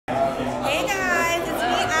Hey guys, it's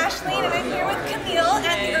me, Ashley, and I'm here with Camille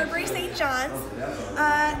at the Herbery St. John's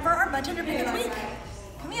for our Budtender Pick of the Week.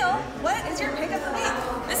 Camille, what is your pick of the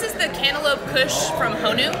week? This is the Cannalope Kush from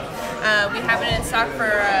Honu. We have it in stock for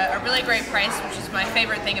a really great price, which is my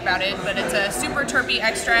favorite thing about it. But it's a super terpy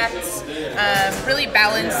extract, really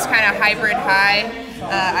balanced, kind of hybrid high.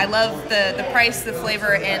 I love the price, the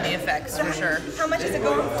flavor, and the effects for sure. How much is it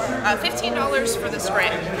going for? $15 for this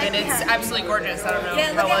gram, and it's absolutely gorgeous. I don't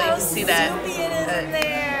know how well you can see that. It is in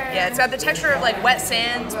there. Yeah, it's got the texture of like wet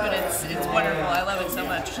sand, but it's wonderful. I love it so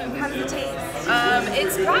much. How does it taste?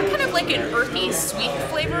 It's got kind of like an earthy, sweet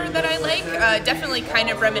flavor that I like. Definitely kind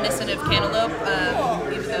of reminiscent of cantaloupe,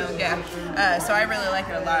 even though, yeah. So I really like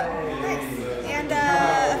it a lot. Nice. And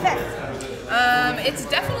effects? It's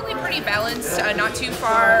definitely pretty balanced, not too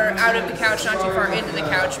far out of the couch, not too far into the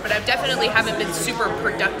couch, but I definitely haven't been super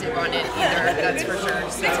productive on it either, that's for sure.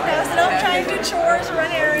 So, good to know, so don't try and do chores or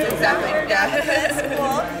run errands. Exactly, yeah.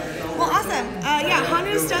 Cool. Well, awesome. Yeah,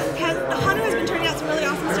 Honu has been turning out some really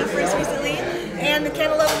awesome stuff for us recently, and the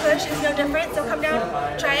Cannalope Kush is no different, so come down,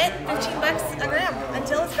 try it, $15 a gram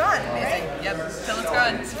until it's gone. Amazing. Yep, until it's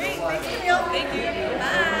gone. Sweet, thanks, Camille.